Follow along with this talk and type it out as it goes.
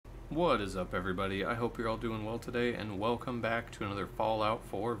What is up, everybody? I hope you're all doing well today, and welcome back to another Fallout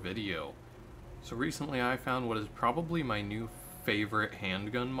 4 video. So recently I found what is probably my new favorite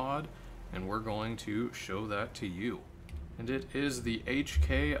handgun mod, and we're going to show that to you. And it is the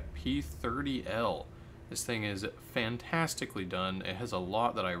HK P30L. This thing is fantastically done. It has a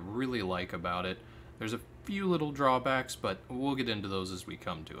lot that I really like about it. There's a few little drawbacks, but we'll get into those as we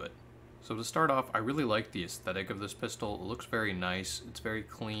come to it. So to start off, I really like the aesthetic of this pistol. It looks very nice. It's very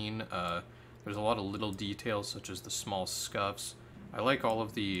clean. There's a lot of little details, such as the small scuffs. I like all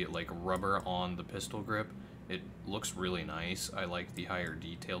of the rubber on the pistol grip. It looks really nice. I like the higher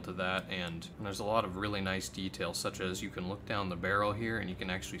detail to that, and there's a lot of really nice details, such as you can look down the barrel here and you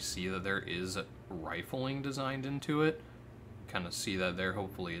can actually see that there is rifling designed into it. Kind of see that there.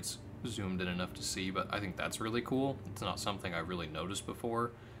 Hopefully it's zoomed in enough to see, but I think that's really cool. It's not something I really noticed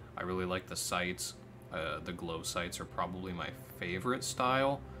before. I really like the sights. The glow sights are probably my favorite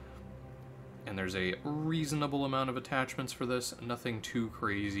style. And there's a reasonable amount of attachments for this. Nothing too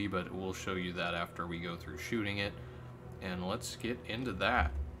crazy, but we'll show you that after we go through shooting it. And let's get into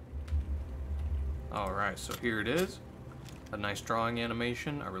that. Alright, so here it is. A nice drawing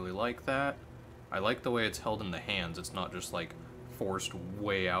animation. I really like that. I like the way it's held in the hands. It's not just like forced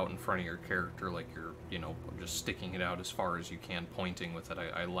way out in front of your character, like you're, you know, just sticking it out as far as you can, pointing with it.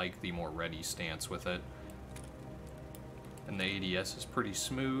 I like the more ready stance with it. And the ADS is pretty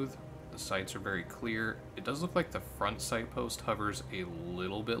smooth. The sights are very clear. It does look like the front sight post hovers a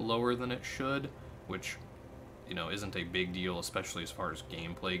little bit lower than it should, which, you know, isn't a big deal, especially as far as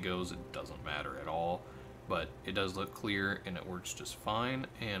gameplay goes. It doesn't matter at all, but it does look clear and it works just fine,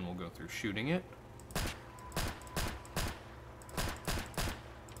 and we'll go through shooting it.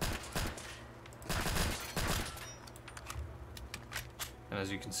 And as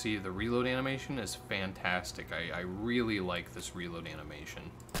you can see, the reload animation is fantastic. I really like this reload animation.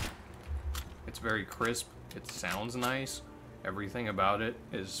 It's very crisp, it sounds nice, everything about it,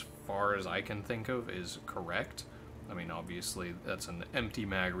 as far as I can think of, is correct. I mean, obviously, that's an empty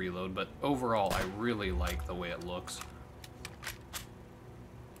mag reload, but overall, I really like the way it looks.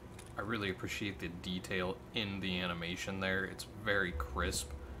 I really appreciate the detail in the animation there. It's very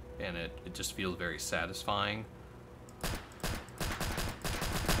crisp, and it just feels very satisfying.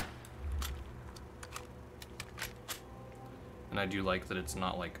 And I do like that it's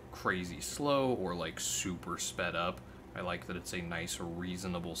not like crazy slow or like super sped up. I like that it's a nice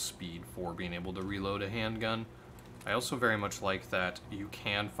reasonable speed for being able to reload a handgun. I also very much like that you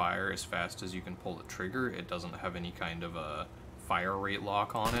can fire as fast as you can pull the trigger. It doesn't have any kind of a fire rate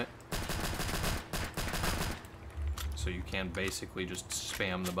lock on it. So you can basically just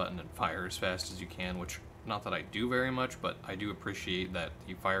spam the button and fire as fast as you can, which, not that I do very much, but I do appreciate that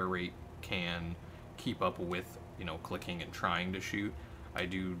the fire rate can keep up with, you know, clicking and trying to shoot. I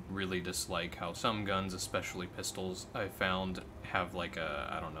do really dislike how some guns, especially pistols, I found have like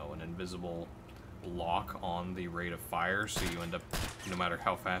a, I don't know, an invisible lock on the rate of fire, so you end up, no matter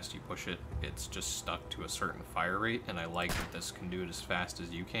how fast you push it, it's just stuck to a certain fire rate, and I like that this can do it as fast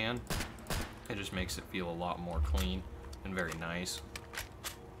as you can. It just makes it feel a lot more clean and very nice.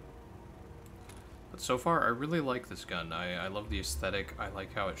 But so far, I really like this gun. I love the aesthetic, I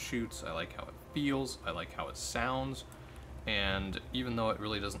like how it shoots, I like how it feels, I like how it sounds, and even though it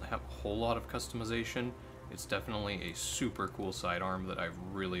really doesn't have a whole lot of customization, it's definitely a super cool sidearm that I've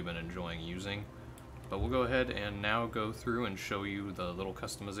really been enjoying using. But we'll go ahead and now go through and show you the little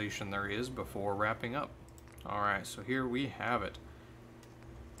customization there is before wrapping up. Alright, so here we have it.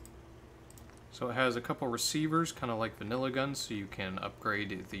 So it has a couple receivers, kind of like vanilla guns, so you can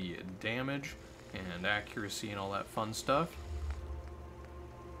upgrade the damage and accuracy and all that fun stuff.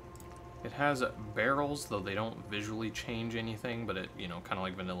 It has barrels, though they don't visually change anything, but it, you know, kind of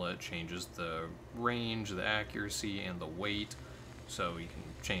like vanilla, it changes the range, the accuracy, and the weight, so you can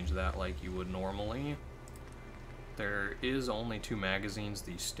change that like you would normally. There is only 2 magazines,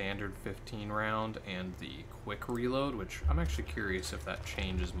 the standard 15 round and the quick reload, which I'm actually curious if that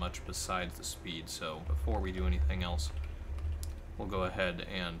changes much besides the speed. So before we do anything else, we'll go ahead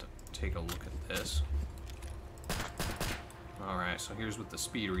and take a look at this. Alright, so here's with the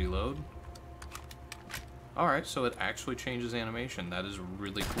speed reload. Alright, so it actually changes animation. That is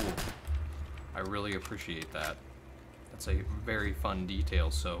really cool. I really appreciate that. That's a very fun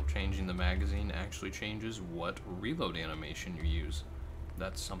detail, so changing the magazine actually changes what reload animation you use.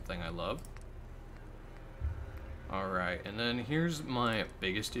 That's something I love. Alright, and then here's my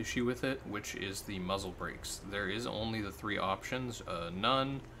biggest issue with it, which is the muzzle brakes. There is only the 3 options,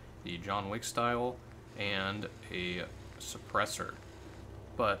 none, the John Wick style, and a suppressor.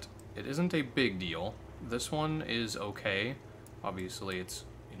 But it isn't a big deal. This one is okay. Obviously it's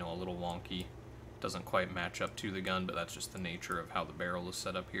you know, a little wonky. Doesn't quite match up to the gun, but that's just the nature of how the barrel is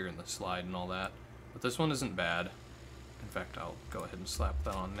set up here and the slide and all that. But this one isn't bad. In fact, I'll go ahead and slap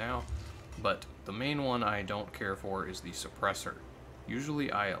that on now. But the main one I don't care for is the suppressor.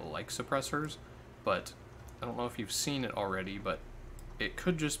 Usually I like suppressors, but I don't know if you've seen it already, but it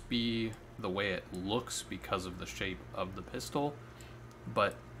could just be the way it looks because of the shape of the pistol,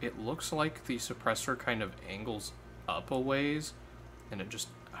 but it looks like the suppressor kind of angles up a ways, and it just,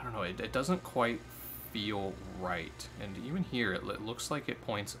 I don't know, it doesn't quite feel right. And even here, it looks like it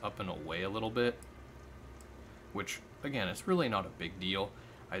points up and away a little bit, which, again, it's really not a big deal.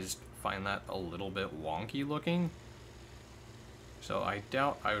 I just find that a little bit wonky looking. So I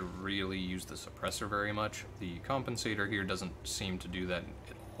doubt I would really use the suppressor very much. The compensator here doesn't seem to do that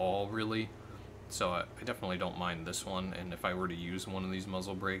at all, really. So I definitely don't mind this one, and if I were to use one of these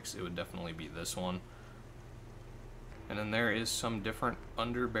muzzle brakes, it would definitely be this one. And then there is some different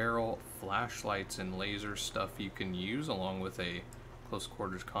underbarrel flashlights and laser stuff you can use, along with a close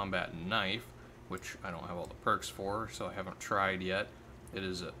quarters combat knife, which I don't have all the perks for, so I haven't tried yet. It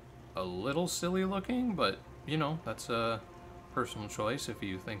is a little silly looking, but, you know, that's a personal choice. If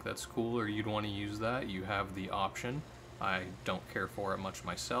you think that's cool or you'd want to use that, you have the option. I don't care for it much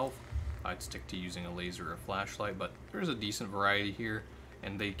myself. I'd stick to using a laser or flashlight, but there's a decent variety here,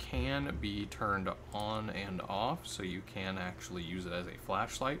 and they can be turned on and off, so you can actually use it as a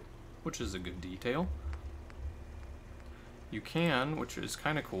flashlight, which is a good detail. You can, which is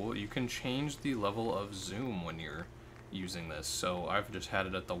kind of cool, you can change the level of zoom when you're using this. So I've just had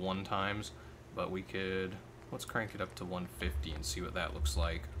it at the 1 times, but we could, let's crank it up to 150 and see what that looks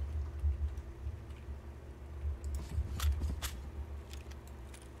like.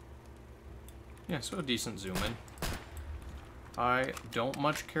 Yeah, so a decent zoom in. I don't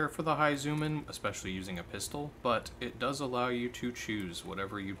much care for the high zoom in, especially using a pistol, but it does allow you to choose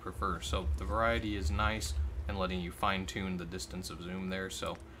whatever you prefer. So the variety is nice and letting you fine tune the distance of zoom there.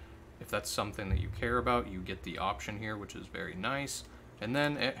 So if that's something that you care about, you get the option here, which is very nice. And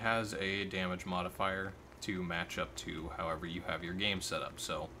then it has a damage modifier to match up to however you have your game set up.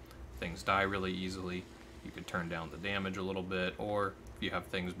 So if things die really easily, you could turn down the damage a little bit, or if you have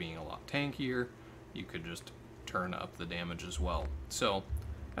things being a lot tankier, you could just turn up the damage as well. So,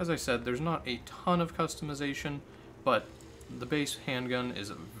 as I said, there's not a ton of customization, but the base handgun is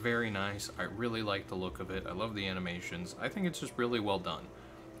very nice. I really like the look of it. I love the animations. I think it's just really well done.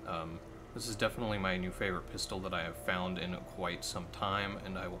 This is definitely my new favorite pistol that I have found in quite some time,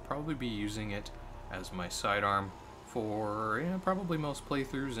 and I will probably be using it as my sidearm for probably most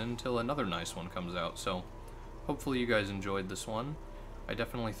playthroughs until another nice one comes out. So hopefully you guys enjoyed this one. I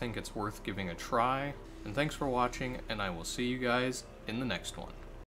definitely think it's worth giving a try, and thanks for watching, and I will see you guys in the next one.